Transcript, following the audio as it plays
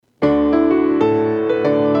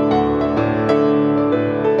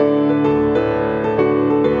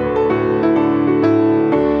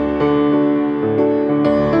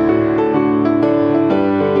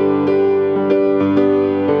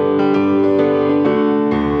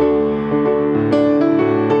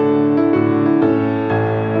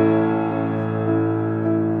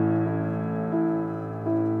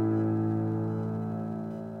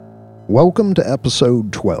Welcome to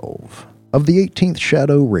episode 12 of the 18th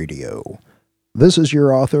Shadow Radio. This is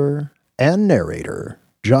your author and narrator,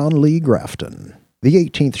 John Lee Grafton. The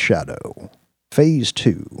 18th Shadow, Phase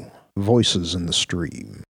 2, Voices in the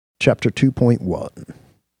Stream, Chapter 2.1,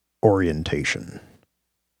 Orientation.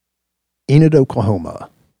 Enid, Oklahoma,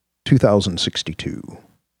 2062,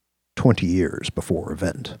 20 years before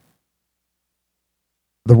event.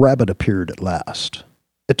 The rabbit appeared at last.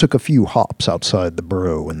 It took a few hops outside the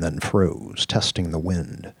burrow and then froze, testing the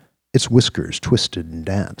wind. Its whiskers twisted and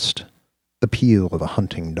danced. The peel of a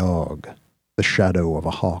hunting dog, the shadow of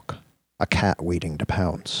a hawk, a cat waiting to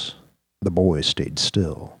pounce. The boy stayed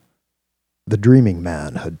still. The dreaming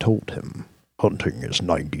man had told him, "Hunting is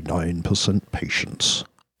 99% patience,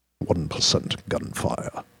 1%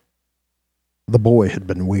 gunfire." The boy had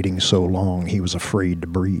been waiting so long he was afraid to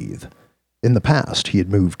breathe. In the past, he had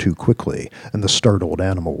moved too quickly, and the startled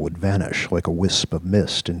animal would vanish like a wisp of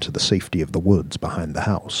mist into the safety of the woods behind the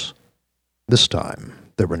house. This time,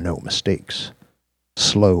 there were no mistakes.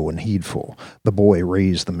 Slow and heedful, the boy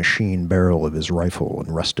raised the machine barrel of his rifle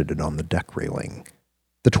and rested it on the deck railing.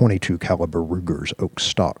 The .22 caliber Ruger's oak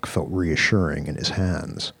stock felt reassuring in his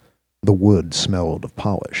hands. The wood smelled of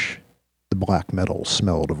polish. The black metal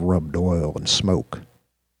smelled of rubbed oil and smoke.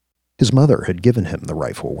 His mother had given him the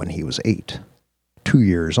rifle when he was 8. 2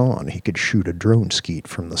 years on, he could shoot a drone skeet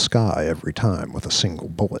from the sky every time with a single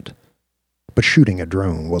bullet. But shooting a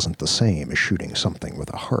drone wasn't the same as shooting something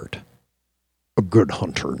with a heart. A good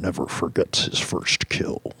hunter never forgets his first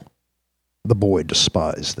kill. The boy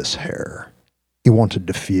despised this hair. He wanted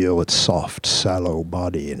to feel its soft, sallow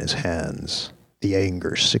body in his hands. The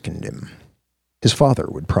anger sickened him. His father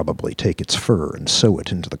would probably take its fur and sew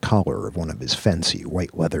it into the collar of one of his fancy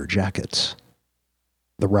white leather jackets.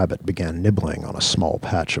 The rabbit began nibbling on a small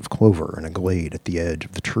patch of clover in a glade at the edge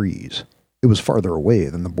of the trees. It was farther away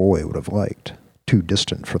than the boy would have liked, too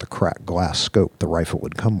distant for the cracked glass scope the rifle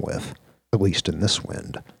had come with, at least in this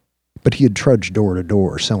wind. But he had trudged door to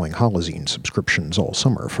door selling Holozine subscriptions all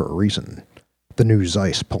summer for a reason. The new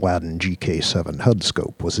Zeiss Paladin GK7 HUD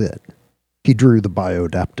scope was it. He drew the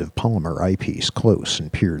biodaptive polymer eyepiece close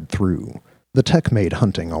and peered through. The tech made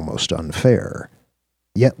hunting almost unfair.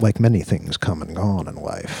 Yet, like many things come and gone in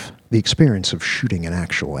life, the experience of shooting an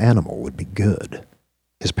actual animal would be good.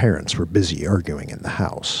 His parents were busy arguing in the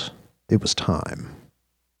house. It was time.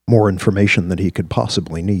 More information than he could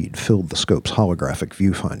possibly need filled the scope's holographic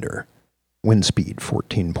viewfinder. Wind speed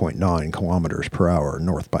 14.9 kilometers per hour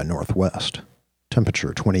north by northwest.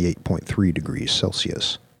 Temperature 28.3 degrees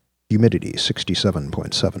Celsius. Humidity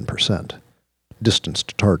 67.7%. Distance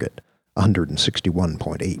to target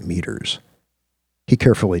 161.8 meters. He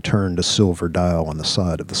carefully turned a silver dial on the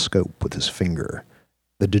side of the scope with his finger.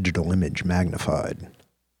 The digital image magnified.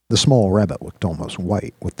 The small rabbit looked almost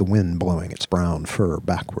white, with the wind blowing its brown fur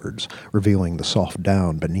backwards, revealing the soft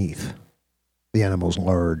down beneath. The animal's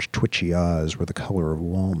large, twitchy eyes were the color of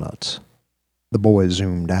walnuts. The boy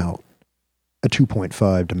zoomed out. A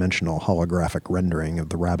 2.5-dimensional holographic rendering of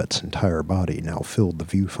the rabbit's entire body now filled the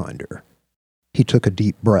viewfinder. He took a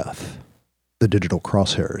deep breath. The digital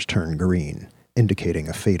crosshairs turned green, indicating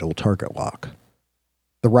a fatal target lock.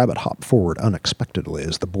 The rabbit hopped forward unexpectedly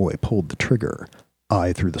as the boy pulled the trigger.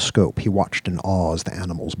 Eye through the scope, he watched in awe as the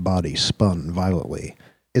animal's body spun violently.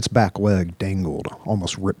 Its back leg dangled,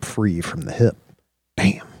 almost ripped free from the hip.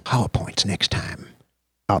 Damn, hollow points next time.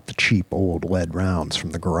 Out the cheap old lead rounds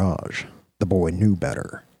from the garage. The boy knew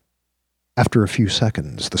better. After a few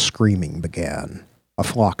seconds, the screaming began. A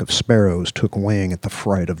flock of sparrows took wing at the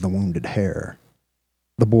fright of the wounded hare.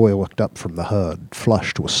 The boy looked up from the HUD,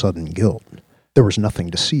 flushed with sudden guilt. There was nothing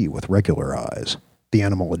to see with regular eyes. The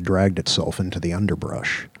animal had dragged itself into the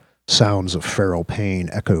underbrush. Sounds of feral pain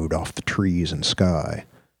echoed off the trees and sky.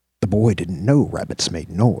 The boy didn't know rabbits made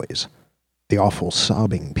noise. The awful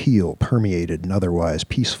sobbing peal permeated an otherwise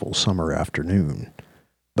peaceful summer afternoon.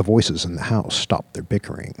 The voices in the house stopped their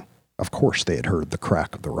bickering. Of course they had heard the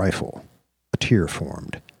crack of the rifle. A tear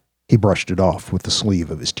formed. He brushed it off with the sleeve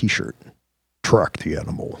of his t-shirt. Track the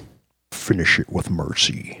animal. Finish it with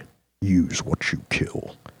mercy. Use what you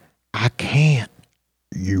kill. I can't.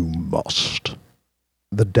 You must.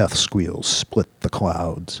 The death squeals split the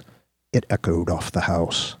clouds. It echoed off the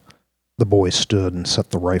house. The boy stood and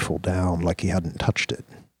set the rifle down like he hadn't touched it.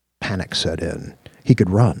 Panic set in. He could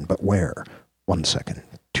run, but where? 1 second.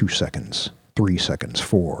 2 seconds, 3 seconds,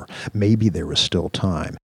 4. Maybe there was still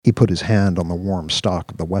time. He put his hand on the warm stock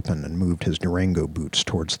of the weapon and moved his Durango boots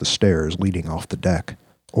towards the stairs leading off the deck,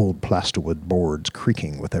 old plasterwood boards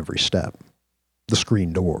creaking with every step. The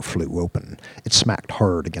screen door flew open. It smacked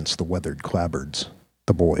hard against the weathered clapboards.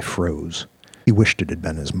 The boy froze. He He wished it had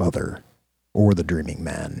been his mother, or the dreaming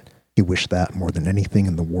man. He wished that more than anything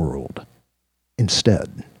in the world.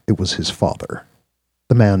 Instead, it was his father.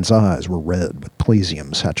 The man's eyes were red with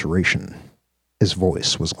plesium saturation. His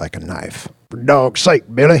voice was like a knife. "For dog's sake,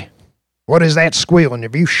 Billy! What is that squealing?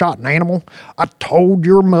 Have you shot an animal? I told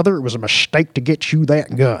your mother it was a mistake to get you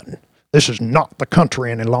that gun. This is not the country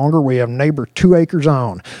any longer. We have neighbor 2 acres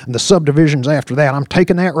on, and the subdivisions after that. I'm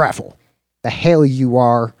taking that rifle." "The hell you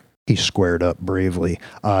are!" He squared up bravely,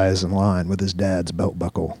 eyes in line with his dad's belt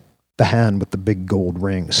buckle. The hand with the big gold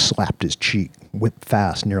ring slapped his cheek, whipped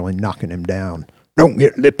fast, nearly knocking him down. "Don't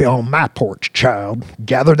get lippy on my porch, child.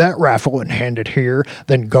 Gather that rifle and hand it here,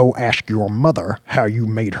 then go ask your mother how you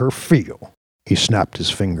made her feel." He snapped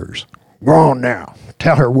his fingers. "Go on now.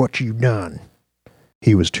 Tell her what you done."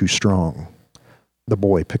 He was too strong. The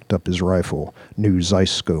boy picked up his rifle, new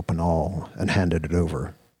Zeiss scope and all, and handed it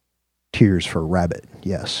over. Tears for Rabbit,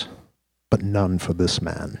 yes, but none for this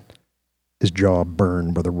man. His jaw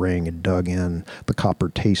burned where the ring had dug in, the copper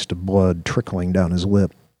taste of blood trickling down his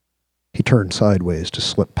lip. He turned sideways to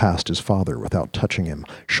slip past his father without touching him,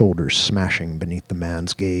 shoulders smashing beneath the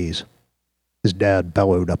man's gaze. His dad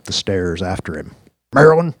bellowed up the stairs after him.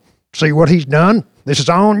 "Marilyn, see what he's done? This is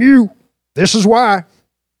on you. This is why."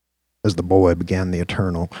 As the boy began the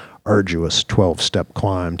eternal, arduous 12-step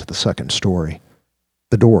climb to the second story,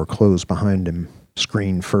 the door closed behind him,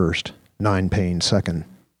 screen first, 9-pane second.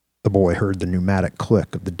 The boy heard the pneumatic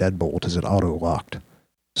click of the deadbolt as it auto-locked.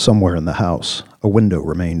 Somewhere in the house, a window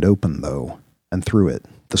remained open, though, and through it,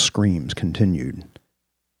 the screams continued.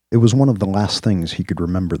 It was one of the last things he could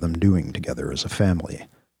remember them doing together as a family.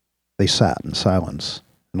 They sat in silence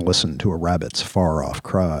and listened to a rabbit's far-off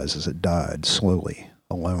cries as it died slowly,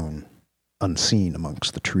 alone, unseen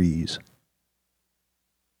amongst the trees.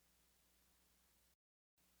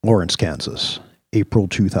 Lawrence, Kansas, April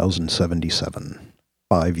 2077.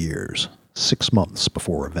 5 years, 6 months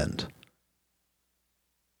before event.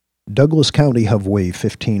 Douglas County Highway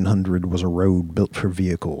 1500 was a road built for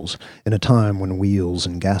vehicles in a time when wheels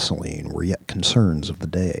and gasoline were yet concerns of the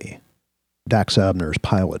day. Dax Abner's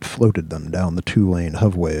pilot floated them down the 2-lane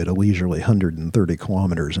highway at a leisurely 130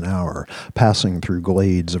 kilometers an hour, passing through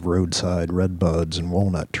glades of roadside redbuds and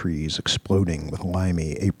walnut trees exploding with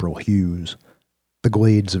limey April hues. The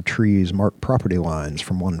glades of trees marked property lines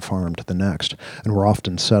from one farm to the next, and were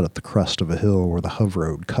often set at the crest of a hill where the hove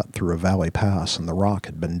road cut through a valley pass and the rock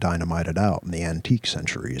had been dynamited out in the antique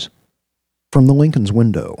centuries. From the Lincoln's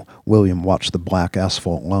window, William watched the black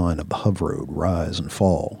asphalt line of the hove road rise and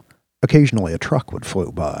fall. Occasionally a truck would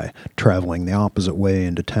float by, traveling the opposite way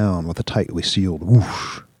into town with a tightly sealed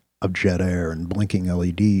whoosh of jet air and blinking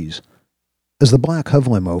LEDs. As the black hove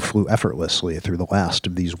limo flew effortlessly through the last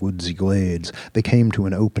of these woodsy glades, they came to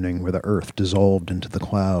an opening where the earth dissolved into the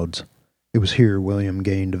clouds. It was here William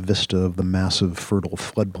gained a vista of the massive, fertile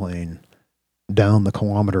floodplain. Down the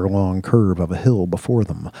kilometer-long curve of a hill before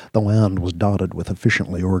them, the land was dotted with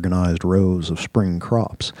efficiently organized rows of spring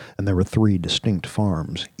crops, and there were 3 distinct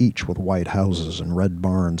farms, each with white houses and red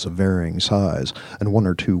barns of varying size, and 1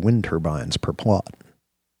 or 2 wind turbines per plot.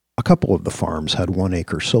 A couple of the farms had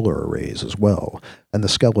 1-acre solar arrays as well, and the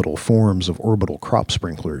skeletal forms of orbital crop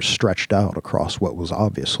sprinklers stretched out across what was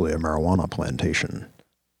obviously a marijuana plantation.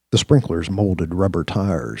 The sprinklers molded rubber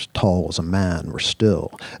tires, tall as a man, were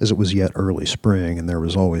still, as it was yet early spring and there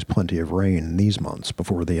was always plenty of rain in these months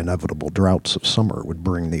before the inevitable droughts of summer would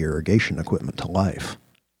bring the irrigation equipment to life.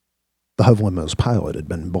 The hove limo's pilot had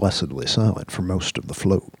been blessedly silent for most of the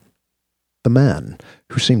float. The man,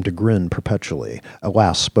 who seemed to grin perpetually, at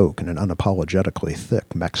last spoke in an unapologetically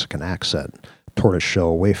thick Mexican accent,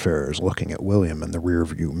 tortoiseshell wayfarers looking at William in the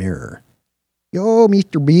rearview mirror. "Yo,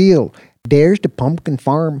 Mr. Beale, there's the pumpkin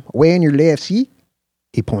farm, away on your left, see?"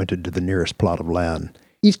 He pointed to the nearest plot of land.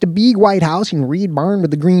 "It's the big white house and red barn with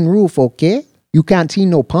the green roof, okay? You can't see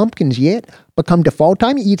no pumpkins yet, but come to fall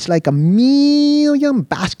time, it's like a million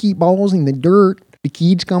basketballs in the dirt. The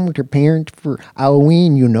kids come with their parents for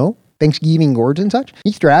Halloween, you know. Thanksgiving gourds and such.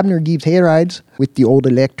 Mr. Abner gives hay rides with the old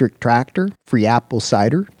electric tractor, free apple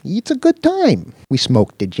cider. It's a good time. We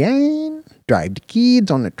smoke the Jane, drive the kids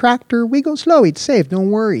on the tractor. We go slow, it's safe, don't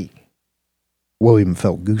worry." William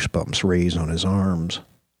felt goosebumps raise on his arms.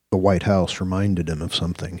 The White House reminded him of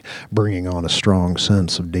something, bringing on a strong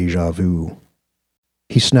sense of déjà vu.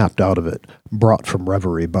 He snapped out of it, brought from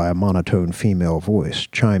reverie by a monotone female voice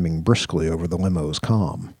chiming briskly over the limo's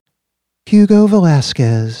comm. "Hugo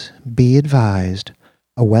Velasquez, be advised.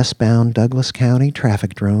 A westbound Douglas County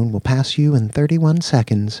traffic drone will pass you in 31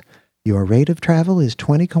 seconds. Your rate of travel is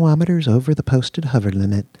 20 kilometers over the posted hover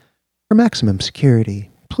limit. For maximum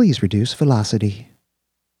security, please reduce velocity."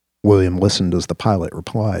 William listened as the pilot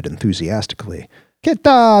replied enthusiastically,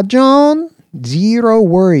 "Keta, John! Zero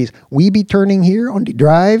worries. We be turning here on the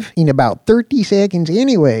drive in about 30 seconds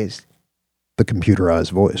anyways." The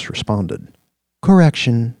computerized voice responded,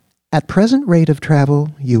 "Correction. At present rate of travel,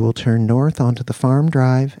 you will turn north onto the farm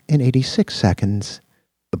drive in 86 seconds.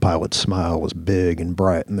 The pilot's smile was big and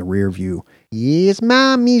bright in the rear view. "Yes,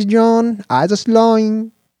 ma'am, Miss John. I's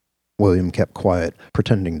a-slowing." William kept quiet,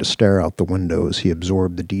 pretending to stare out the window as he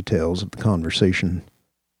absorbed the details of the conversation.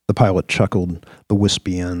 The pilot chuckled, the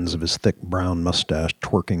wispy ends of his thick brown mustache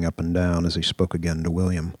twerking up and down as he spoke again to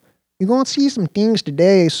William. "You're going to see some things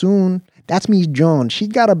today, soon. That's Miss John. She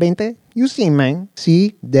got a 20. You see, man.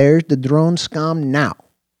 See, there's the drone scum now."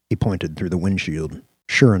 He pointed through the windshield.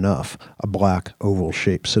 Sure enough, a black,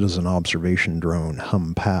 oval-shaped citizen observation drone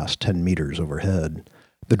hummed past 10 meters overhead.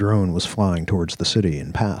 The drone was flying towards the city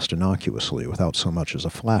and passed innocuously without so much as a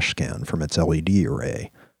flash scan from its LED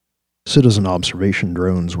array. Citizen observation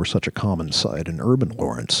drones were such a common sight in urban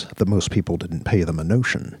Lawrence that most people didn't pay them a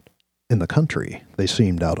notion. In the country, they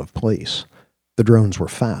seemed out of place. The drones were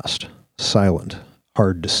fast, silent,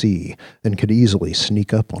 hard to see, and could easily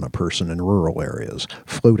sneak up on a person in rural areas,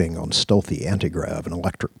 floating on stealthy antigrav and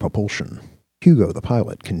electric propulsion. Hugo, the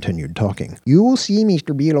pilot, continued talking. "You will see,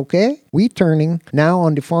 Mr. Beale, okay? We turning now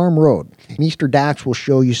on the farm road. Mr. Dax will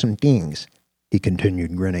show you some things." He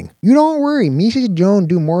continued grinning. "You don't worry, Mrs. Jones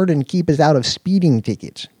do more than keep us out of speeding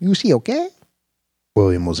tickets. You see, okay?"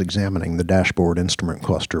 William was examining the dashboard instrument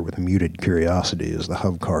cluster with muted curiosity as the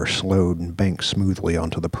hub car slowed and banked smoothly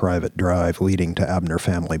onto the private drive leading to Abner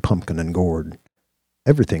family pumpkin and gourd.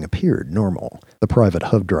 Everything appeared normal. The private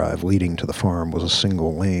hub drive leading to the farm was a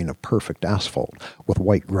single lane of perfect asphalt, with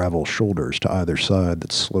white gravel shoulders to either side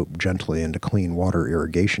that sloped gently into clean water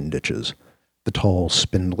irrigation ditches. The tall,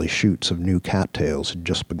 spindly shoots of new cattails had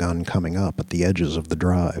just begun coming up at the edges of the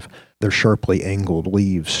drive. Their sharply angled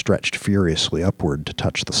leaves stretched furiously upward to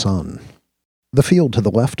touch the sun. The field to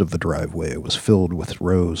the left of the driveway was filled with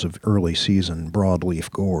rows of early-season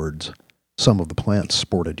broadleaf gourds. Some of the plants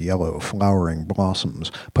sported yellow, flowering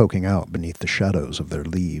blossoms poking out beneath the shadows of their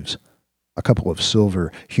leaves. A couple of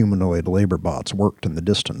silver, humanoid labor bots worked in the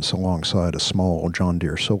distance alongside a small John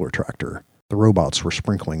Deere solar tractor. The robots were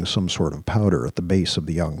sprinkling some sort of powder at the base of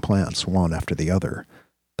the young plants, one after the other.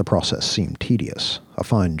 The process seemed tedious, a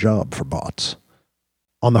fine job for bots.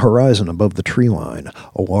 On the horizon above the tree line,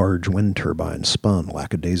 a large wind turbine spun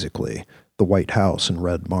lackadaisically. The white house and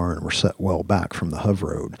red barn were set well back from the hub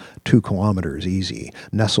road, 2 kilometers easy,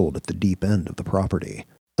 nestled at the deep end of the property.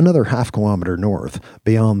 Another half-kilometer north,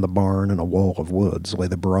 beyond the barn and a wall of woods, lay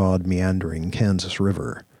the broad, meandering Kansas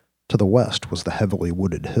River. To the west was the heavily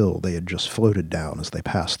wooded hill they had just floated down as they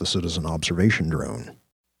passed the citizen observation drone.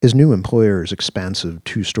 His new employer's expansive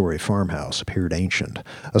 2-story farmhouse appeared ancient,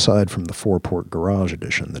 aside from the 4-port garage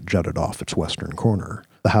addition that jutted off its western corner.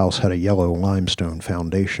 The house had a yellow limestone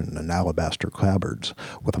foundation and alabaster clapboards,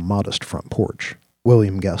 with a modest front porch.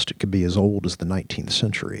 William guessed it could be as old as the 19th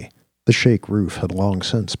century. The shake roof had long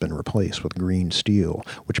since been replaced with green steel,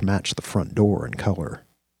 which matched the front door in color.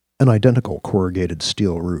 An identical corrugated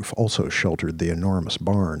steel roof also sheltered the enormous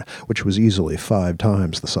barn, which was easily 5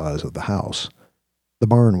 times the size of the house. The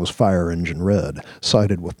barn was fire engine red,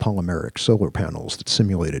 sided with polymeric solar panels that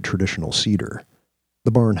simulated traditional cedar.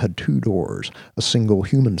 The barn had 2 doors, a single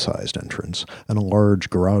human-sized entrance, and a large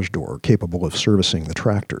garage door capable of servicing the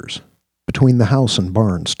tractors. Between the house and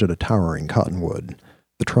barn stood a towering cottonwood.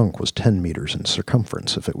 The trunk was 10 meters in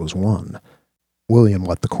circumference if it was 1. William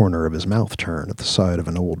let the corner of his mouth turn at the side of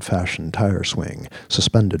an old-fashioned tire swing,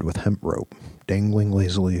 suspended with hemp rope, dangling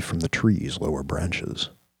lazily from the tree's lower branches.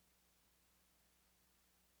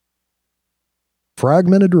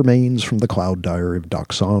 Fragmented remains from the cloud diary of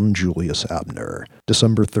Doxon Julius Abner,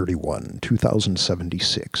 December 31,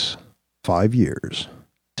 2076. 5 years,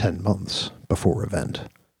 10 months before event.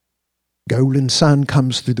 Golden sun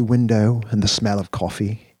comes through the window and the smell of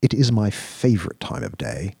coffee. It is my favorite time of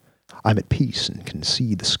day. I'm at peace and can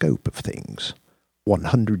see the scope of things.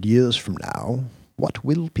 100 years from now, what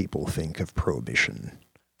will people think of Prohibition?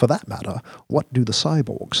 For that matter, what do the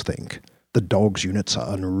cyborgs think? The dogs' units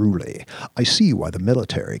are unruly. I see why the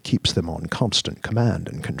military keeps them on constant command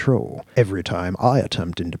and control. Every time I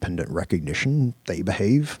attempt independent recognition, they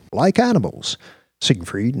behave like animals.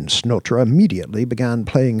 Siegfried and Snotra immediately began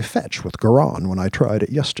playing fetch with Goran when I tried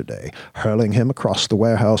it yesterday, hurling him across the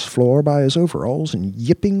warehouse floor by his overalls and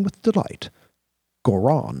yipping with delight.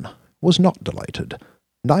 Goran was not delighted.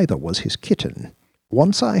 Neither was his kitten.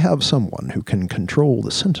 Once I have someone who can control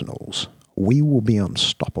the sentinels, we will be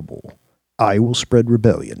unstoppable. I will spread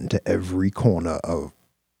rebellion to every corner of...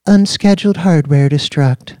 Unscheduled hardware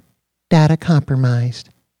destruct. Data compromised.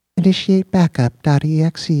 Initiate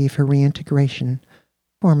backup.exe for reintegration.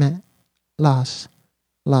 Format. Loss.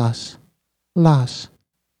 Loss. Loss.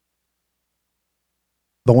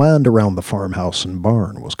 The land around the farmhouse and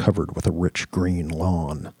barn was covered with a rich green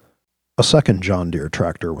lawn. A second John Deere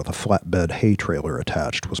tractor with a flatbed hay trailer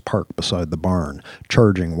attached was parked beside the barn,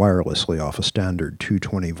 charging wirelessly off a standard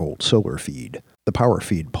 220-volt solar feed. The power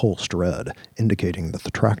feed pulsed red, indicating that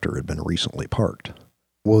the tractor had been recently parked.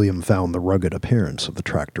 William found the rugged appearance of the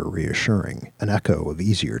tractor reassuring, an echo of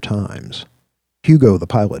easier times. Hugo the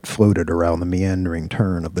pilot floated around the meandering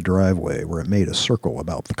turn of the driveway where it made a circle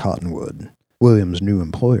about the cottonwood. William's new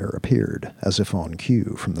employer appeared, as if on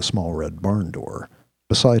cue, from the small red barn door.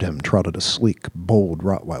 Beside him trotted a sleek, bold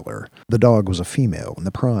Rottweiler. The dog was a female in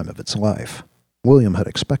the prime of its life. William had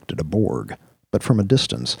expected a Borg, but from a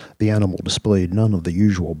distance the animal displayed none of the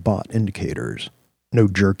usual bot indicators. No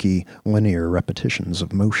jerky, linear repetitions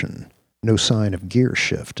of motion. No sign of gear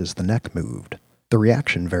shift as the neck moved. The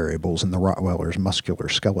reaction variables in the Rottweiler's muscular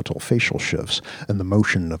skeletal facial shifts and the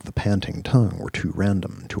motion of the panting tongue were too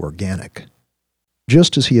random, too organic.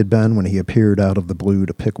 Just as he had been when he appeared out of the blue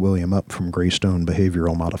to pick William up from Greystone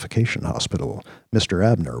Behavioral Modification Hospital, Mr.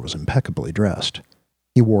 Abner was impeccably dressed.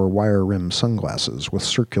 He wore wire-rimmed sunglasses with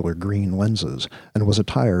circular green lenses and was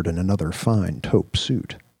attired in another fine taupe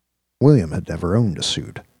suit. William had never owned a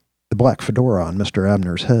suit. The black fedora on Mr.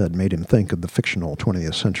 Abner's head made him think of the fictional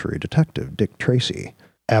 20th century detective Dick Tracy.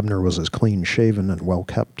 Abner was as clean-shaven and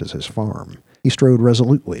well-kept as his farm. He strode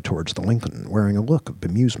resolutely towards the Lincoln, wearing a look of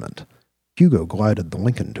bemusement. Hugo glided the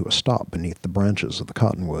Lincoln to a stop beneath the branches of the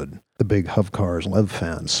cottonwood. The big Hovcar's lev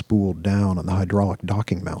fans spooled down and the hydraulic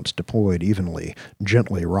docking mounts deployed evenly,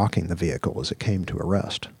 gently rocking the vehicle as it came to a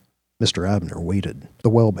rest. Mr. Abner waited. The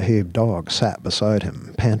well-behaved dog sat beside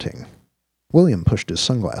him, panting. William pushed his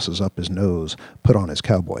sunglasses up his nose, put on his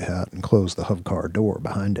cowboy hat, and closed the Hovcar door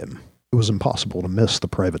behind him. It was impossible to miss the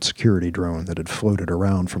private security drone that had floated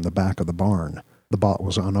around from the back of the barn. The bot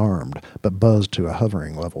was unarmed, but buzzed to a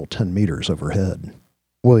hovering level 10 meters overhead.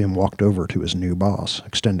 William walked over to his new boss,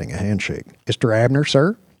 extending a handshake. "Mr. Abner,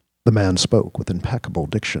 sir?" The man spoke with impeccable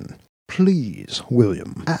diction. "Please,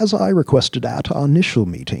 William, as I requested at our initial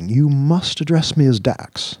meeting, you must address me as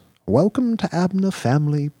Dax. Welcome to Abner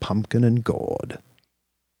Family Pumpkin and Gourd."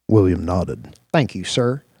 William nodded. "Thank you,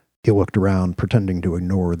 sir." He looked around, pretending to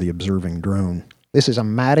ignore the observing drone. "This is a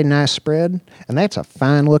mighty nice spread, and that's a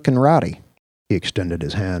fine-looking Rottie." He extended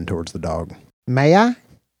his hand towards the dog. "May I?"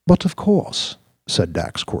 "But of course," said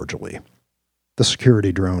Dax cordially. The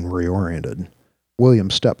security drone reoriented.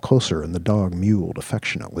 William stepped closer and the dog mewed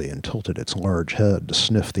affectionately and tilted its large head to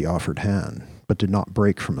sniff the offered hand, but did not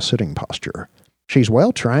break from a sitting posture. "She's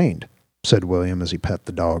well trained," said William as he pet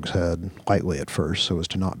the dog's head, lightly at first so as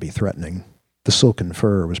to not be threatening. The silken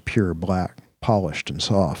fur was pure black, polished and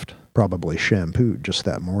soft, probably shampooed just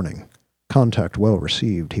that morning. Contact well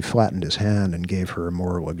received, he flattened his hand and gave her a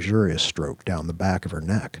more luxurious stroke down the back of her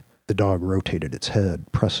neck. The dog rotated its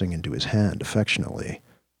head, pressing into his hand affectionately.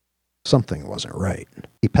 Something wasn't right.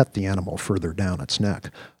 He pet the animal further down its neck,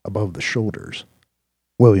 above the shoulders.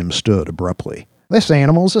 William stood abruptly. "This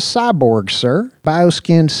animal's a cyborg, sir.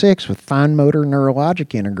 Bioskin 6 with fine motor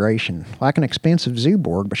neurologic integration. Like an expensive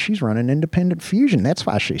zooborg, but she's running independent fusion. That's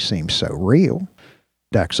why she seems so real."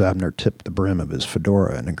 Dax Abner tipped the brim of his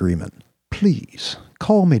fedora in agreement. "Please,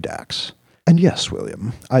 call me Dax. And yes,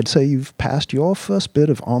 William, I'd say you've passed your first bit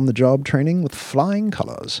of on-the-job training with flying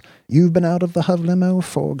colors. You've been out of the Hov limo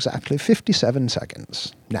for exactly 57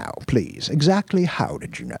 seconds. Now, please, exactly how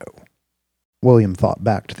did you know?" William thought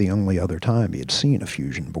back to the only other time he had seen a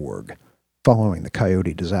fusion Borg. Following the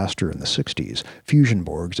Coyote disaster in the 60s, fusion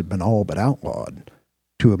Borgs had been all but outlawed.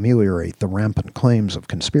 To ameliorate the rampant claims of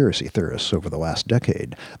conspiracy theorists over the last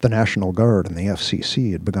decade, the National Guard and the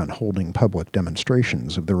FCC had begun holding public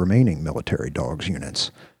demonstrations of the remaining military dogs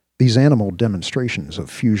units. These animal demonstrations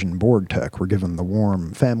of fusion Borg tech were given the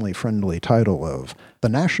warm, family-friendly title of the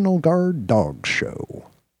National Guard Dog Show.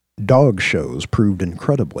 Dog shows proved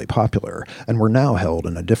incredibly popular and were now held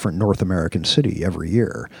in a different North American city every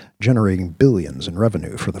year, generating billions in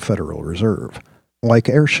revenue for the Federal Reserve. Like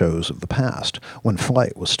air shows of the past, when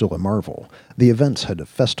flight was still a marvel, the events had a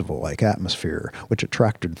festival-like atmosphere which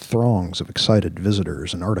attracted throngs of excited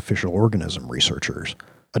visitors and artificial organism researchers.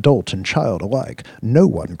 Adult and child alike, no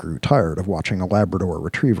one grew tired of watching a Labrador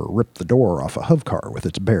retriever rip the door off a Hovcar with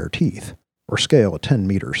its bare teeth, or scale a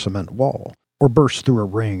 10-meter cement wall, or burst through a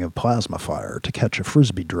ring of plasma fire to catch a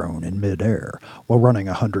Frisbee drone in mid-air while running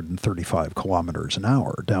 135 kilometers an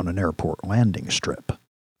hour down an airport landing strip.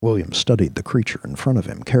 William studied the creature in front of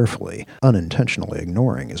him carefully, unintentionally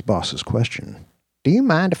ignoring his boss's question. Do you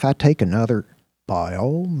mind if I take another? By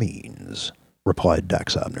all means, replied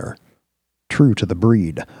Dax Abner. True to the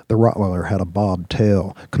breed, the Rottweiler had a bobbed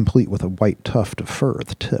tail, complete with a white tuft of fur at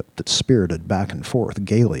the tip that spirited back and forth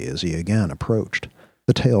gaily as he again approached.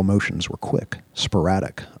 The tail motions were quick,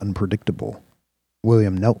 sporadic, unpredictable.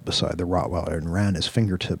 William knelt beside the Rottweiler and ran his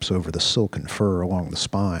fingertips over the silken fur along the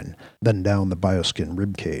spine, then down the bioskin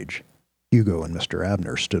ribcage. Hugo and Mr.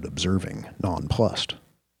 Abner stood observing, nonplussed.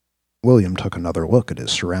 William took another look at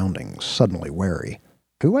his surroundings, suddenly wary.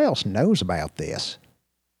 Who else knows about this?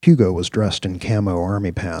 Hugo was dressed in camo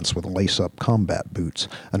army pants with lace-up combat boots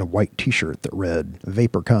and a white t-shirt that read,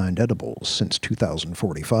 Vaporkind Edibles since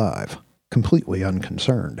 2045. Completely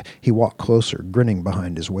unconcerned, he walked closer, grinning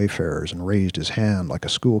behind his wayfarers, and raised his hand like a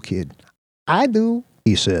school kid. I do,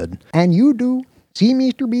 he said. And you do. See,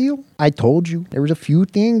 Mr. Beale? I told you there was a few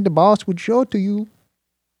things the boss would show to you.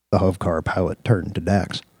 The Hovcar pilot turned to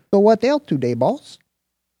Dax. So what else today, boss?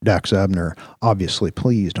 Dax Abner, obviously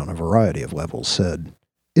pleased on a variety of levels, said,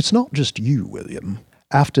 It's not just you, William.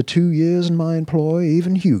 After 2 years in my employ,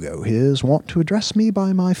 even Hugo here's want to address me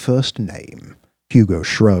by my first name. Hugo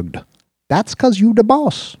shrugged. That's 'cause you the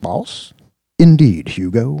boss, boss. Indeed,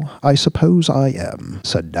 Hugo. I suppose I am,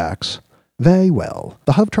 said Dax. Very well.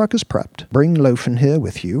 The hub truck is prepped. Bring Loafin here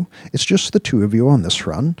with you. It's just the two of you on this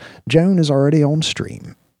run. Joan is already on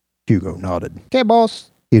stream. Hugo nodded. Okay,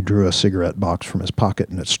 boss. He drew a cigarette box from his pocket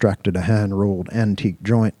and extracted a hand-rolled antique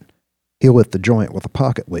joint. He lit the joint with a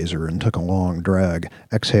pocket laser and took a long drag,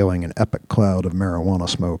 exhaling an epic cloud of marijuana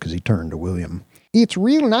smoke as he turned to William. It's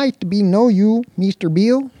real nice to know you, Mr.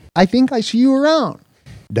 Beale. I think I see you around.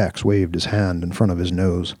 Dax waved his hand in front of his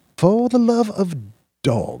nose. For the love of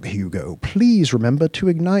dog, Hugo, please remember to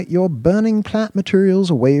ignite your burning plant materials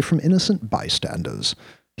away from innocent bystanders.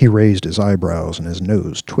 He raised his eyebrows and his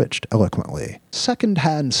nose twitched eloquently.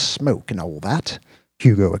 Second-hand smoke and all that.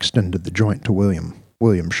 Hugo extended the joint to William.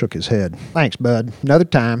 William shook his head. Thanks, bud. Another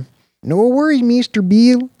time. No worries, Mr.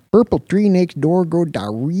 Beale. Purple tree next door grow da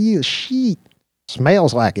real shit.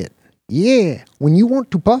 Smells like it. Yeah, when you want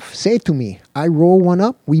to puff, say to me. I roll one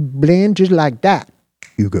up, we blend just like that.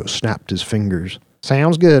 Hugo snapped his fingers.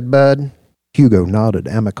 Sounds good, bud. Hugo nodded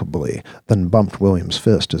amicably, then bumped William's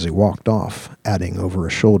fist as he walked off, adding over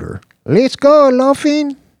his shoulder, Let's go,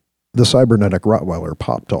 Loafin. The cybernetic Rottweiler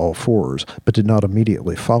popped to all fours, but did not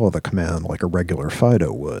immediately follow the command like a regular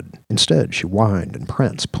Fido would. Instead, she whined and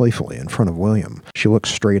pranced playfully in front of William. She looked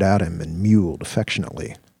straight at him and mewed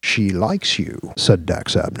affectionately. She likes you, said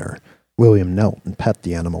Dax Abner. William knelt and pet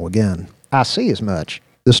the animal again. I see as much.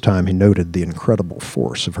 This time he noted the incredible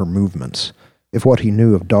force of her movements. If what he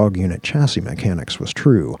knew of dog unit chassis mechanics was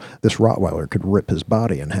true, this Rottweiler could rip his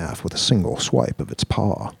body in half with a single swipe of its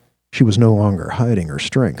paw. She was no longer hiding her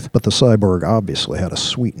strength, but the cyborg obviously had a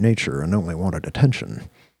sweet nature and only wanted attention.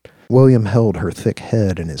 William held her thick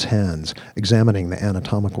head in his hands, examining the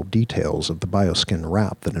anatomical details of the bioskin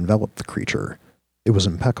wrap that enveloped the creature. It was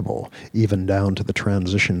impeccable, even down to the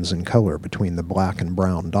transitions in color between the black and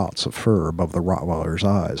brown dots of fur above the Rottweiler's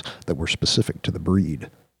eyes that were specific to the breed.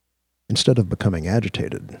 Instead of becoming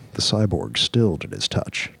agitated, the cyborg stilled at his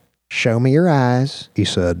touch. Show me your eyes, he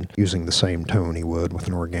said, using the same tone he would with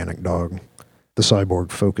an organic dog. The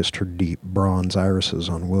cyborg focused her deep bronze irises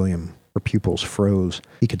on William. Her pupils froze.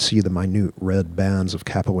 He could see the minute red bands of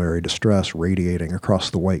capillary distress radiating across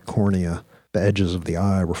the white cornea. The edges of the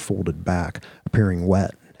eye were folded back, appearing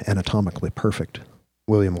wet, anatomically perfect.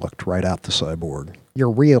 William looked right at the cyborg.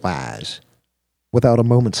 Your real eyes. Without a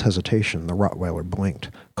moment's hesitation, the Rottweiler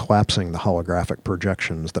blinked, collapsing the holographic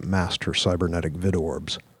projections that masked her cybernetic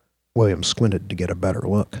vidorbs. William squinted to get a better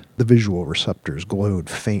look. The visual receptors glowed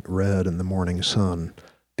faint red in the morning sun.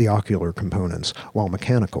 The ocular components, while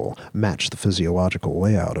mechanical, matched the physiological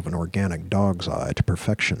layout of an organic dog's eye to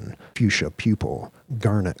perfection. Fuchsia pupil,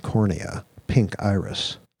 garnet cornea, pink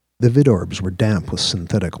iris. The vidorbs were damp with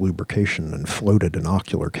synthetic lubrication and floated in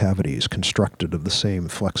ocular cavities constructed of the same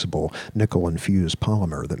flexible, nickel-infused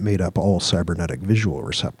polymer that made up all cybernetic visual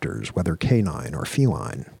receptors, whether canine or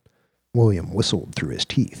feline. William whistled through his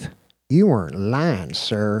teeth. You weren't lying,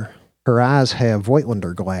 sir. Her eyes have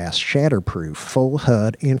Voigtlander glass, shatterproof, full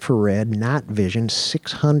HUD, infrared, night vision,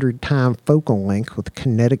 600-time focal length with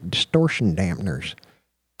kinetic distortion dampeners.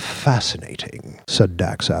 Fascinating, said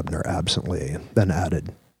Dax Abner absently, then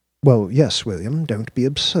added, Well, yes, William, don't be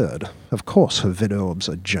absurd. Of course her vidorbs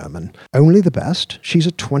are German. Only the best. She's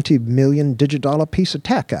a 20 million digidollar piece of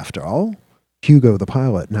tech, after all. Hugo the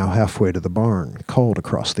pilot, now halfway to the barn, called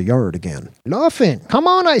across the yard again. Loafin, come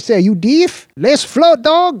on, I say, you deef. Let's float,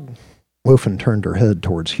 dog. Loafin turned her head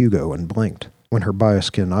towards Hugo and blinked. When her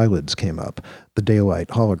bioskin eyelids came up, the daylight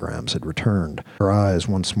holograms had returned, her eyes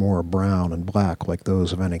once more brown and black like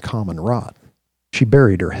those of any common rot. She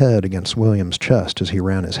buried her head against William's chest as he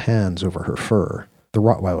ran his hands over her fur. The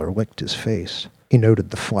Rottweiler licked his face. He noted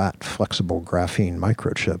the flat, flexible graphene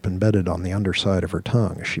microchip embedded on the underside of her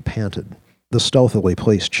tongue as she panted. The stealthily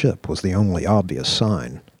placed chip was the only obvious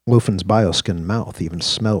sign. Loafen's bioskin mouth even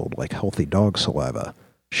smelled like healthy dog saliva.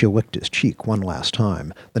 She licked his cheek one last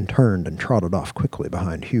time, then turned and trotted off quickly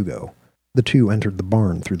behind Hugo. The two entered the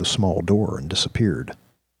barn through the small door and disappeared.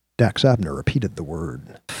 Dax Abner repeated the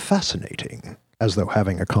word, fascinating, as though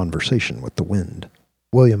having a conversation with the wind.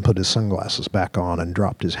 William put his sunglasses back on and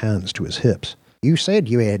dropped his hands to his hips. You said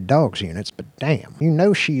you had dogs units, but damn, you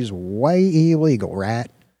know she's way illegal, right?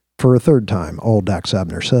 For a third time, all Dax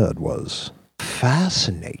Abner said was,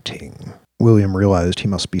 fascinating. William realized he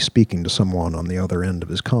must be speaking to someone on the other end of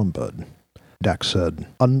his combud. Dax said,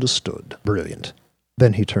 understood. Brilliant.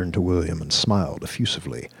 Then he turned to William and smiled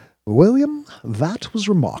effusively. William, that was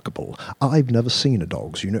remarkable. I've never seen a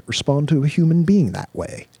dog's unit respond to a human being that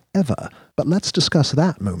way. Ever. But let's discuss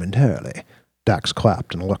that momentarily. Dax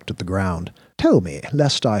clapped and looked at the ground. Tell me,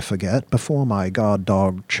 lest I forget, before my guard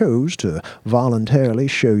dog chose to voluntarily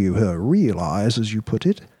show you her real eyes, as you put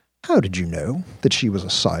it, how did you know that she was a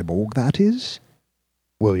cyborg, that is?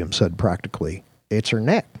 William said practically, it's her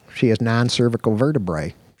neck. She has 9 cervical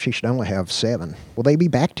vertebrae. She should only have 7. Will they be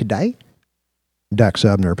back today? Dax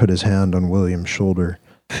Abner put his hand on William's shoulder.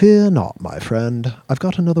 Fear not, my friend. I've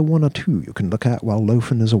got another 1 or 2 you can look at while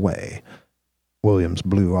Loafen is away. William's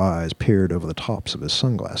blue eyes peered over the tops of his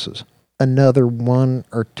sunglasses. Another 1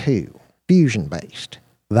 or 2. Fusion-based.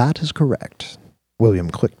 That is correct.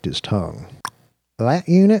 William clicked his tongue. That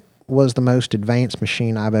unit was the most advanced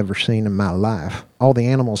machine I've ever seen in my life. All the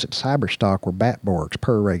animals at Cyberstock were Batborgs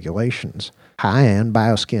per regulations. High-end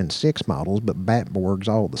Bioskin 6 models, but Batborgs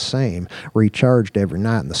all the same, recharged every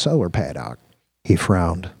night in the solar paddock. He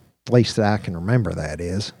frowned. At least that I can remember, that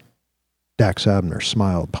is. Dax Abner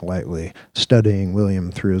smiled politely, studying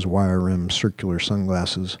William through his wire-rimmed circular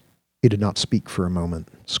sunglasses. He did not speak for a moment,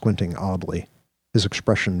 squinting oddly. His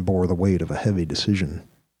expression bore the weight of a heavy decision.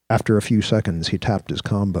 After a few seconds, he tapped his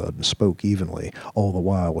combud and spoke evenly, all the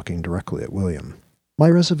while looking directly at William. My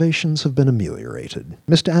reservations have been ameliorated.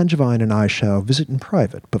 Mr. Angevine and I shall visit in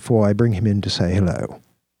private before I bring him in to say hello.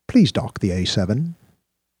 Please dock the A7.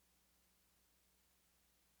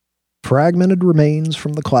 Fragmented remains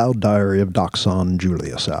from the Cloud Diary of Doxon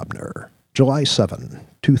Julius Abner. July 7,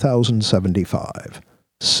 2075.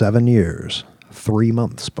 7 years, 3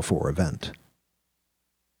 months before event.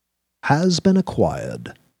 Has been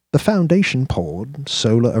acquired. The foundation poured,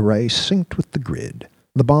 solar array synced with the grid.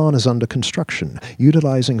 The barn is under construction,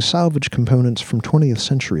 utilizing salvage components from 20th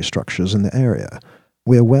century structures in the area.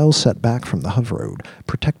 We are well set back from the Hove Road,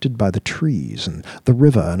 protected by the trees and the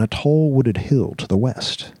river and a tall wooded hill to the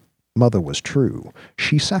west. Mother was true.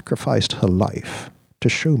 She sacrificed her life to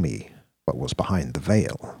show me what was behind the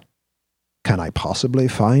veil. Can I possibly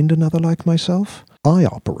find another like myself? I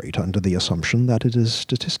operate under the assumption that it is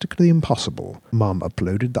statistically impossible. Mom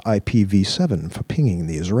uploaded the IPv7 for pinging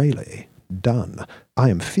the Israeli. Done. I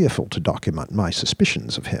am fearful to document my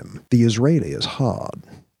suspicions of him. The Israeli is hard,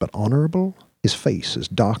 but honorable? His face is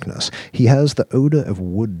darkness. He has the odor of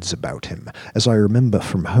woods about him, as I remember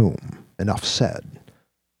from home. Enough said.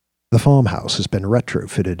 The farmhouse has been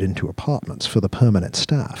retrofitted into apartments for the permanent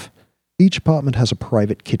staff. Each apartment has a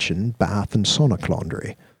private kitchen, bath, and sonic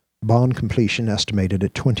laundry. Barn completion estimated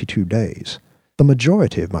at 22 days. The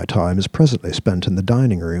majority of my time is presently spent in the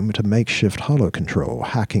dining room at a makeshift holo-control,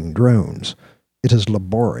 hacking drones. It is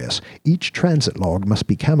laborious. Each transit log must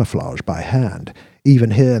be camouflaged by hand.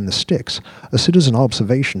 Even here in the sticks, a citizen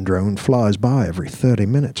observation drone flies by every 30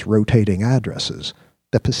 minutes, rotating addresses.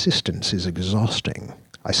 The persistence is exhausting.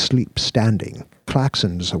 I sleep standing.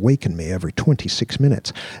 Klaxons awaken me every 26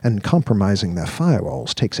 minutes, and compromising their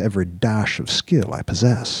firewalls takes every dash of skill I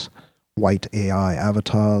possess. White AI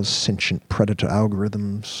avatars, sentient predator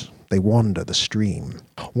algorithms, they wander the stream.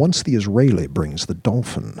 Once the Israeli brings the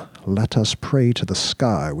dolphin, let us pray to the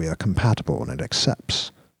sky we are compatible and it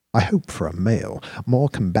accepts. I hope for a male, more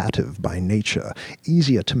combative by nature,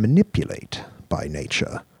 easier to manipulate by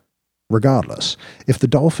nature. Regardless, if the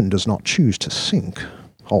dolphin does not choose to sink,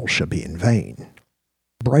 all shall be in vain.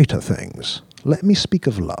 Brighter things. Let me speak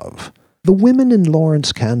of love. The women in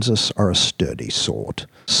Lawrence, Kansas are a sturdy sort.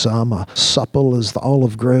 Some are supple as the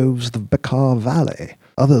olive groves of the Bekaa Valley.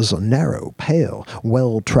 Others are narrow, pale,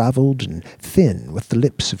 well-traveled, and thin with the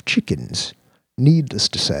lips of chickens. Needless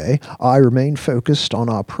to say, I remain focused on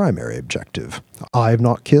our primary objective. I have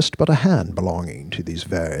not kissed but a hand belonging to these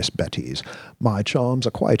various Bettys. My charms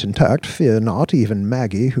are quite intact, fear not. Even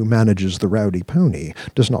Maggie, who manages the rowdy pony,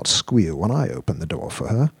 does not squeal when I open the door for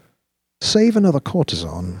her. Save another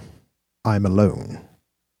courtesan, I'm alone.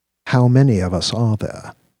 How many of us are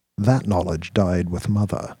there? That knowledge died with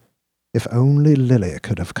Mother. If only Lily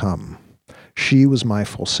could have come. She was my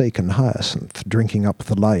forsaken hyacinth, drinking up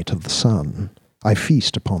the light of the sun. I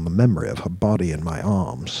feast upon the memory of her body in my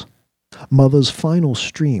arms. Mother's final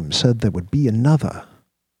stream said there would be another.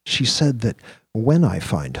 She said that when I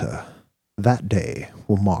find her, that day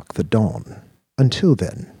will mark the dawn. Until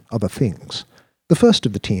then, other things. The first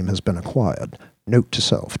of the team has been acquired. Note to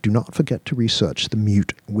self, do not forget to research the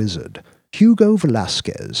mute wizard. Hugo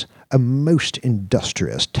Velasquez, a most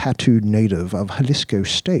industrious tattooed native of Jalisco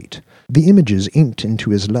State. The images inked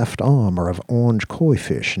into his left arm are of orange koi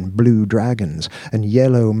fish and blue dragons, and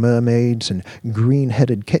yellow mermaids and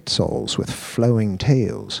green-headed quetzals with flowing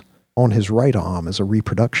tails. On his right arm is a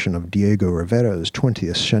reproduction of Diego Rivera's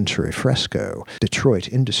 20th century fresco, Detroit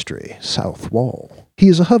Industry, South Wall. He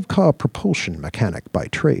is a hubcar propulsion mechanic by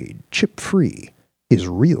trade, chip-free. His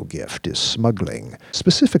real gift is smuggling.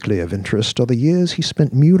 Specifically of interest are the years he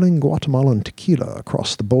spent muling Guatemalan tequila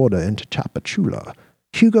across the border into Chapachula.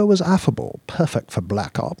 Hugo is affable, perfect for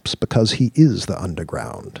black ops because he is the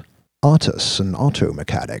underground. Artists and auto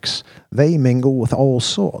mechanics, they mingle with all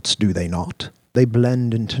sorts, do they not? They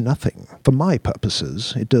blend into nothing. For my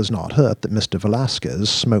purposes, it does not hurt that Mr. Velasquez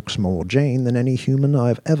smokes more Jane than any human I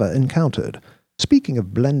have ever encountered. Speaking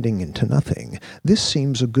of blending into nothing, this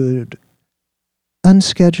seems a good...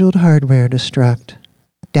 Unscheduled hardware destruct.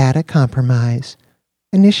 Data compromise.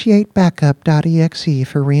 Initiate backup.exe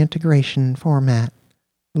for reintegration format.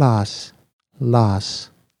 Loss.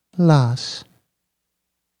 Loss. Loss.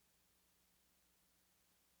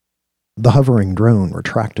 The hovering drone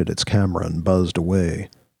retracted its camera and buzzed away.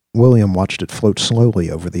 William watched it float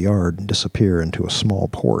slowly over the yard and disappear into a small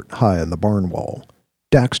port high in the barn wall.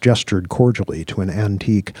 Dax gestured cordially to an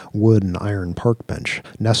antique wood and iron park bench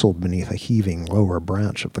nestled beneath a heaving lower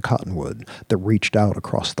branch of the cottonwood that reached out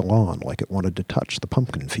across the lawn like it wanted to touch the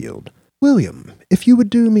pumpkin field. "William, if you would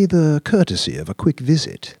do me the courtesy of a quick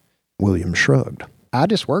visit." William shrugged. "I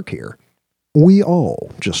just work here." "We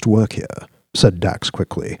all just work here," said Dax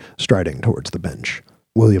quickly, striding towards the bench.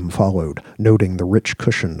 William followed, noting the rich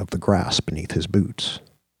cushion of the grass beneath his boots.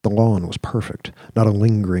 The lawn was perfect, not a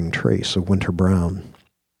lingering trace of winter brown.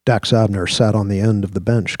 Dax Abner sat on the end of the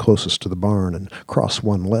bench closest to the barn and crossed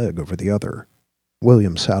one leg over the other.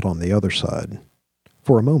 William sat on the other side.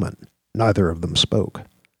 For a moment, neither of them spoke.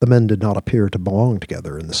 The men did not appear to belong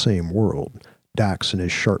together in the same world. Dax in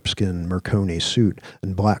his sharp-skinned Merconi suit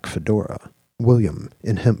and black fedora. William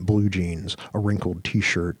in hemp blue jeans, a wrinkled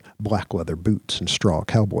t-shirt, black leather boots, and straw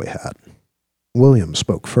cowboy hat. William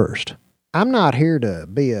spoke first. "I'm not here to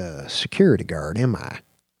be a security guard, am I?"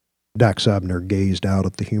 Dax Abner gazed out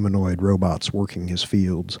at the humanoid robots working his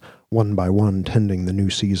fields, one by one tending the new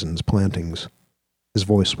season's plantings. His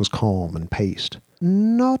voice was calm and paced.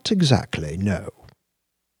 "Not exactly, no."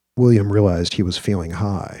 William realized he was feeling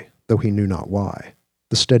high, though he knew not why.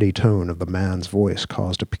 The steady tone of the man's voice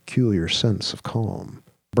caused a peculiar sense of calm.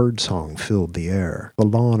 Birdsong filled the air. The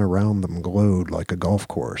lawn around them glowed like a golf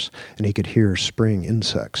course, and he could hear spring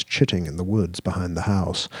insects chitting in the woods behind the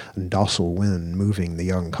house, and docile wind moving the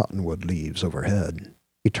young cottonwood leaves overhead.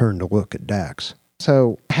 He turned to look at Dax.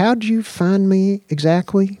 "So, how'd you find me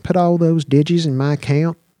exactly? Put all those digits in my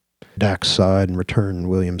account?" Dax sighed and returned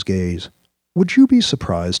William's gaze. "Would you be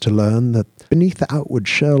surprised to learn that beneath the outward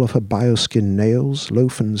shell of her bioskin nails,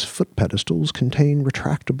 Lofin's foot pedestals contain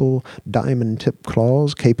retractable, diamond-tipped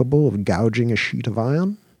claws capable of gouging a sheet of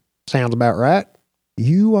iron?" "Sounds about right."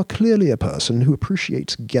 "You are clearly a person who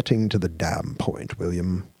appreciates getting to the damn point,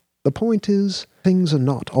 William. The point is, things are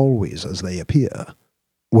not always as they appear."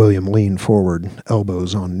 William leaned forward,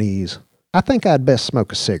 elbows on knees. "I think I'd best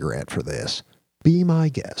smoke a cigarette for this." "Be my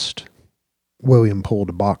guest." William pulled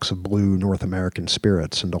a box of blue North American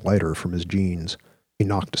spirits and a lighter from his jeans. He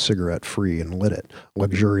knocked a cigarette free and lit it,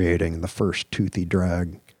 luxuriating in the first toothy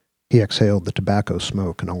drag. He exhaled the tobacco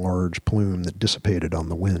smoke in a large plume that dissipated on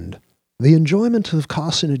the wind. "The enjoyment of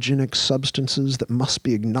carcinogenic substances that must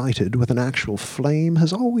be ignited with an actual flame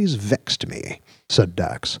has always vexed me," said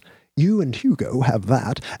Dax. "You and Hugo have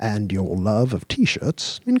that, and your love of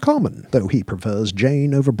T-shirts, in common, though he prefers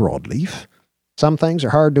Jane over broadleaf." "Some things are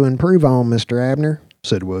hard to improve on, Mr. Abner,"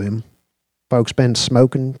 said William. "Folks been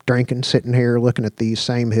smoking, drinking, sitting here looking at these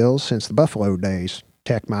same hills since the Buffalo days.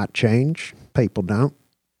 Tech might change. People don't."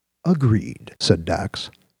 "Agreed," said Dax.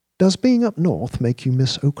 Does being up north make you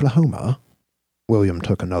miss Oklahoma? William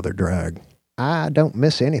took another drag. I don't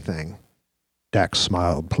miss anything. Dax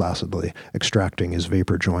smiled placidly, extracting his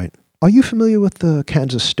vapor joint. Are you familiar with the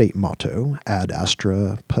Kansas state motto, ad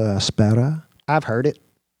astra per aspera? I've heard it.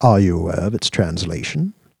 Are you aware of its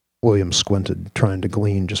translation? William squinted, trying to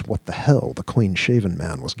glean just what the hell the clean-shaven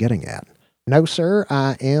man was getting at. No, sir,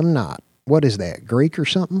 I am not. What is that, Greek or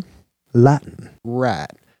something? Latin.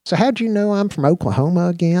 Right. So how'd you know I'm from Oklahoma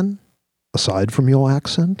again? Aside from your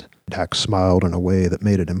accent, Dax smiled in a way that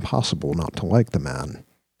made it impossible not to like the man.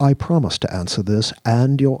 I promise to answer this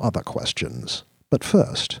and your other questions. But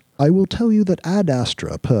first, I will tell you that ad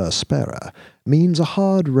astra per aspera means a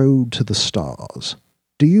hard road to the stars.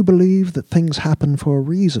 Do you believe that things happen for a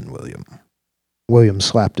reason, William? William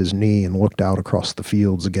slapped his knee and looked out across the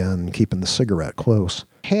fields again, keeping the cigarette close.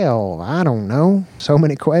 Hell, I don't know. So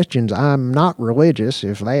many questions. I'm not religious,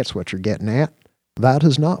 if that's what you're getting at. That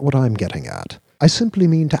is not what I'm getting at. I simply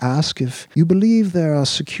mean to ask if you believe there are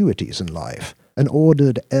circuities in life, an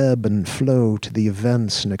ordered ebb and flow to the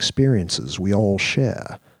events and experiences we all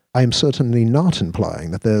share. I am certainly not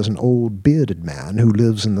implying that there's an old bearded man who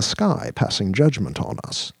lives in the sky passing judgment on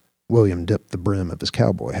us. William dipped the brim of his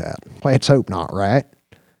cowboy hat. Let's hope not, right?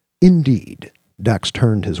 Indeed. Dax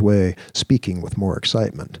turned his way, speaking with more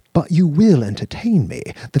excitement. But you will entertain me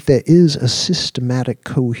that there is a systematic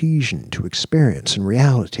cohesion to experience and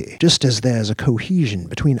reality, just as there's a cohesion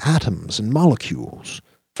between atoms and molecules.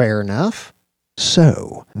 Fair enough.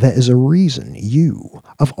 So, there is a reason you,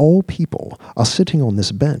 of all people, are sitting on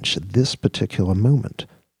this bench at this particular moment.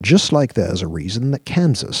 Just like there's a reason that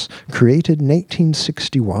Kansas, created in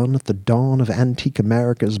 1861 at the dawn of antique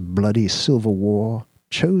America's bloody Civil War,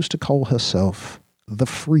 chose to call herself the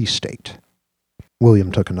Free State.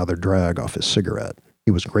 William took another drag off his cigarette.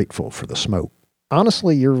 He was grateful for the smoke.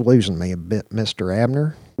 Honestly, you're losing me a bit, Mr.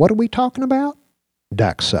 Abner. What are we talking about?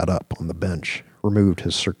 Dax sat up on the bench, removed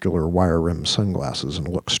his circular wire-rimmed sunglasses, and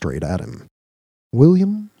looked straight at him.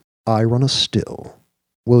 William, I run a still.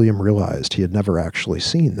 William realized he had never actually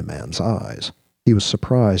seen the man's eyes. He was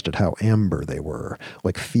surprised at how amber they were,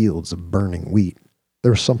 like fields of burning wheat.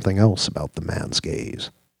 There was something else about the man's gaze.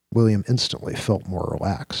 William instantly felt more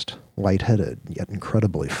relaxed, lightheaded, yet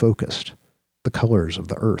incredibly focused. The colors of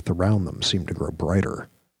the earth around them seemed to grow brighter.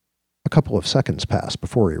 A couple of seconds passed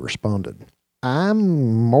before he responded.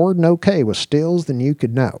 I'm more than okay with stills than you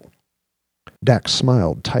could know. Dax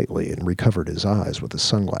smiled tightly and recovered his eyes with his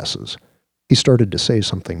sunglasses. He started to say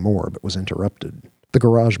something more, but was interrupted. The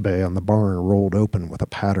garage bay on the barn rolled open with a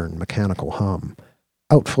patterned mechanical hum.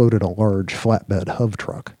 Out floated a large flatbed hove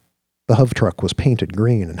truck. The hove truck was painted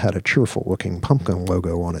green and had a cheerful-looking pumpkin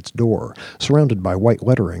logo on its door, surrounded by white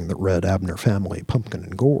lettering that read Abner Family Pumpkin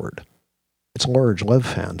and Gourd. Its large lev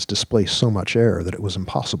fans displaced so much air that it was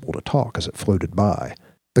impossible to talk as it floated by.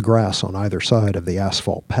 The grass on either side of the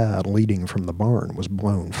asphalt pad leading from the barn was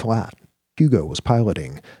blown flat. Hugo was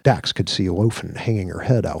piloting. Dax could see Lofen hanging her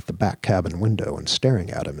head out the back cabin window and staring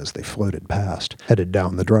at him as they floated past, headed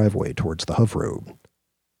down the driveway towards the hove road.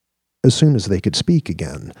 As soon as they could speak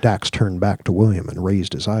again, Dax turned back to William and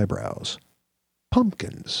raised his eyebrows.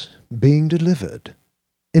 Pumpkins being delivered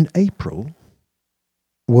in April?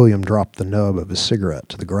 William dropped the nub of his cigarette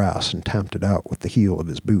to the grass and tamped it out with the heel of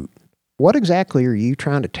his boot. What exactly are you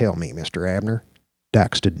trying to tell me, Mr. Abner?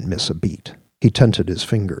 Dax didn't miss a beat. He tented his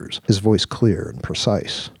fingers, his voice clear and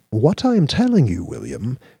precise. What I am telling you,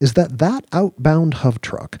 William, is that outbound hove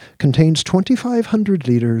truck contains 2,500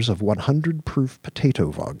 liters of 100-proof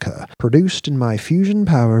potato vodka, produced in my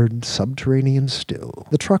fusion-powered subterranean still.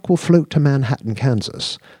 The truck will float to Manhattan,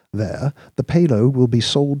 Kansas. There, the payload will be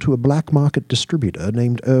sold to a black market distributor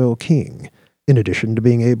named Earl King. In addition to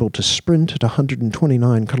being able to sprint at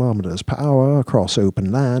 129 kilometers per hour across open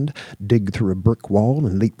land, dig through a brick wall,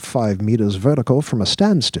 and leap 5 meters vertical from a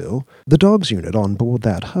standstill, the dogs unit on board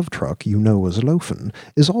that hove truck you know as Lofen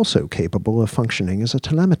is also capable of functioning as a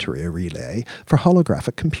telemetry relay for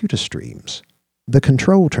holographic computer streams. The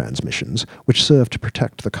control transmissions, which serve to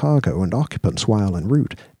protect the cargo and occupants while en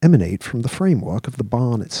route, emanate from the framework of the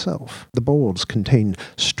barn itself. The boards contain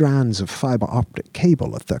strands of fiber optic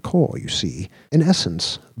cable at their core, you see. In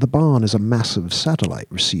essence, the barn is a massive satellite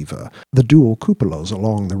receiver. The dual cupolas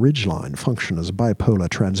along the ridgeline function as bipolar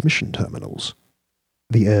transmission terminals.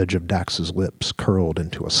 The edge of Dax's lips curled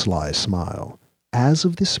into a sly smile. As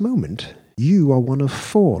of this moment, you are one of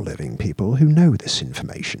 4 living people who know this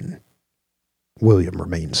information. William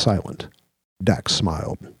remained silent. Dax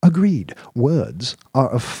smiled. Agreed. Words are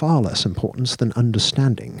of far less importance than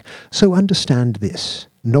understanding. So understand this.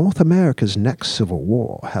 North America's next civil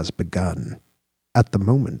war has begun. At the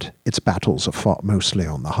moment, its battles are fought mostly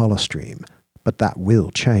on the holostream, but that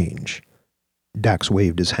will change. Dax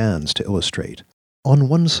waved his hands to illustrate. On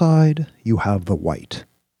one side, you have the White,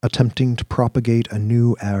 attempting to propagate a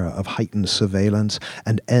new era of heightened surveillance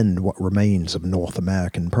and end what remains of North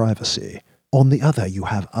American privacy. On the other, you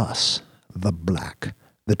have us, the Black,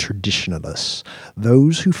 the traditionalists,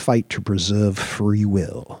 those who fight to preserve free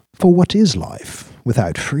will. For what is life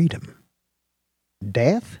without freedom?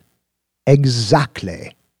 Death?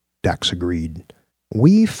 Exactly, Dax agreed.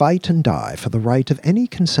 We fight and die for the right of any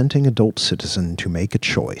consenting adult citizen to make a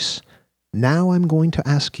choice. Now I'm going to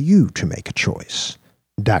ask you to make a choice.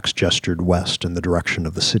 Dax gestured west in the direction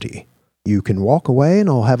of the city. You can walk away and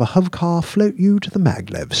I'll have a hovcar float you to the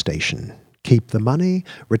maglev station. Keep the money,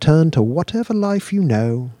 return to whatever life you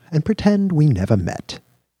know, and pretend we never met.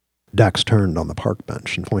 Dax turned on the park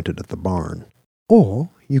bench and pointed at the barn. Or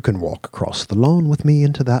you can walk across the lawn with me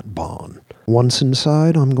into that barn. Once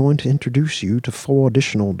inside, I'm going to introduce you to 4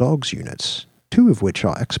 additional dogs units, 2 of which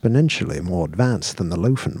are exponentially more advanced than the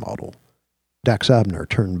Lofen model. Dax Abner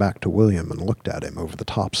turned back to William and looked at him over the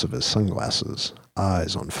tops of his sunglasses,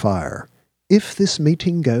 eyes on fire. If this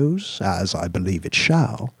meeting goes, as I believe it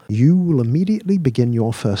shall, you will immediately begin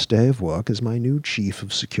your first day of work as my new chief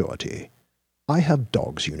of security. I have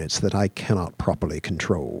dogs units that I cannot properly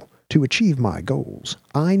control. To achieve my goals,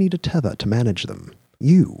 I need a tether to manage them.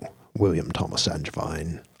 You, William Thomas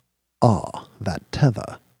Angevine, are that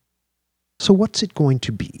tether. So what's it going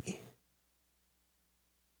to be?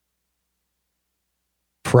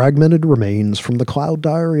 Fragmented remains from the Cloud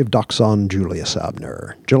Diary of Dachshund Julius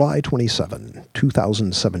Abner, July 27,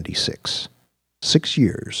 2076. 6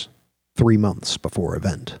 years, 3 months before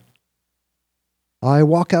event. I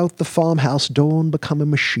walk out the farmhouse door and become a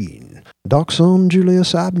machine. Dachshund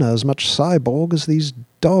Julius Abner is much cyborg as these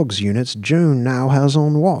dogs units Joan now has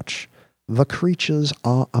on watch. The creatures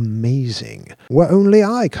are amazing, were only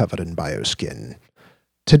I covered in bioskin.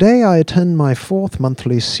 Today I attend my 4th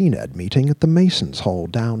monthly CNED meeting at the Masons Hall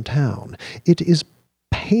downtown. It is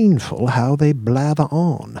painful how they blather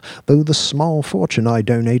on, though the small fortune I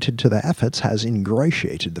donated to their efforts has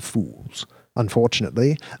ingratiated the fools.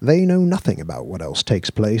 Unfortunately, they know nothing about what else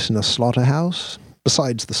takes place in a slaughterhouse,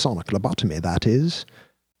 besides the sonic lobotomy, that is.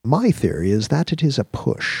 My theory is that it is a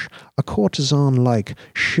push, a Courtezan-like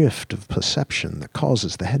shift of perception that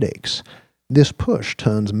causes the headaches. This push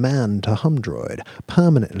turns man to humdroid,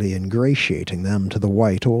 permanently ingratiating them to the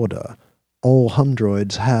White Order. All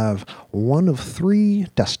humdroids have one of 3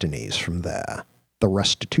 destinies from there: the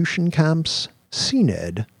restitution camps,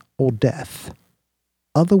 CNED, or death.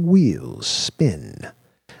 Other wheels spin.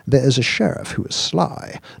 There is a sheriff who is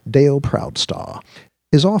sly, Dale Proudstar.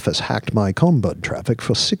 His office hacked my Combud traffic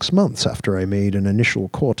for 6 months after I made an initial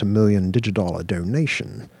 $250,000 digidollar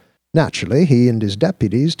donation. Naturally, he and his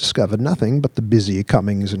deputies discovered nothing but the busy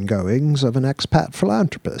comings and goings of an expat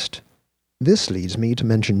philanthropist. This leads me to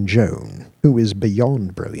mention Joan, who is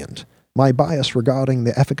beyond brilliant. My bias regarding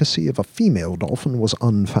the efficacy of a female dolphin was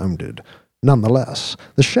unfounded. Nonetheless,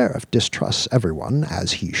 the sheriff distrusts everyone,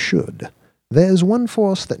 as he should. There's one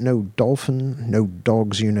force that no dolphin, no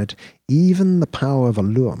dogs unit, even the power of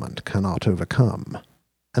allurement cannot overcome,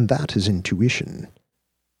 and that is intuition.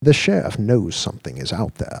 The sheriff knows something is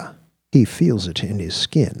out there. He feels it in his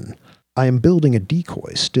skin. I am building a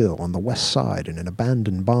decoy still on the west side in an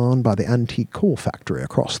abandoned barn by the antique coal factory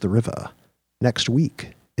across the river. Next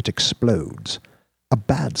week, it explodes. A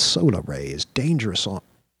bad solar ray is dangerous on...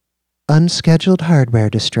 Unscheduled hardware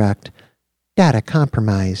destruct. Data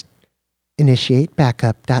compromised. Initiate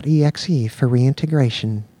backup.exe for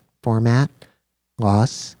reintegration. Format: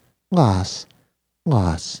 loss, loss,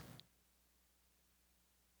 loss.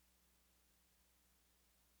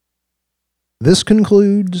 This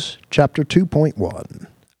concludes Chapter 2.1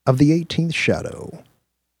 of The 18th Shadow,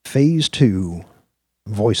 Phase 2,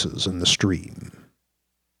 Voices in the Stream.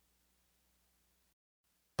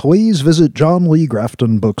 Please visit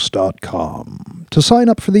johnleegraftonbooks.com to sign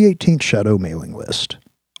up for the 18th Shadow mailing list.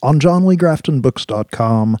 On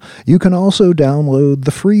johnleegraftonbooks.com, you can also download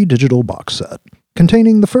the free digital box set,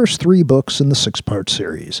 containing the first 3 books in the 6-part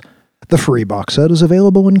series. The free box set is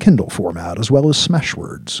available in Kindle format, as well as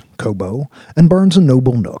Smashwords, Kobo, and Barnes &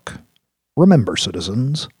 Noble Nook. Remember,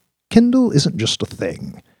 citizens, Kindle isn't just a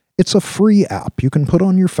thing. It's a free app you can put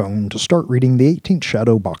on your phone to start reading the 18th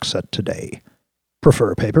Shadow box set today.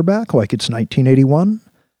 Prefer paperback like it's 1981?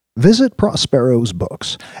 Visit Prospero's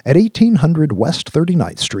Books at 1800 West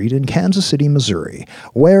 39th Street in Kansas City, Missouri,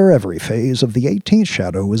 where every phase of the 18th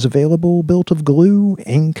Shadow is available built of glue,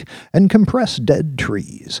 ink, and compressed dead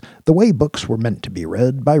trees, the way books were meant to be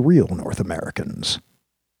read by real North Americans.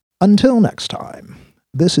 Until next time,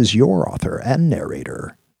 this is your author and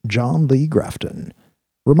narrator, John Lee Grafton,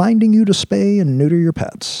 reminding you to spay and neuter your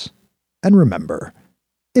pets. And remember,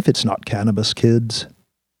 if it's not cannabis, kids,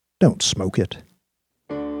 don't smoke it.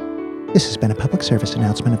 This has been a public service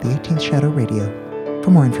announcement of the 18th Shadow Radio.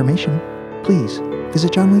 For more information, please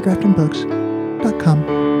visit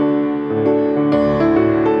johnleegraftonbooks.com.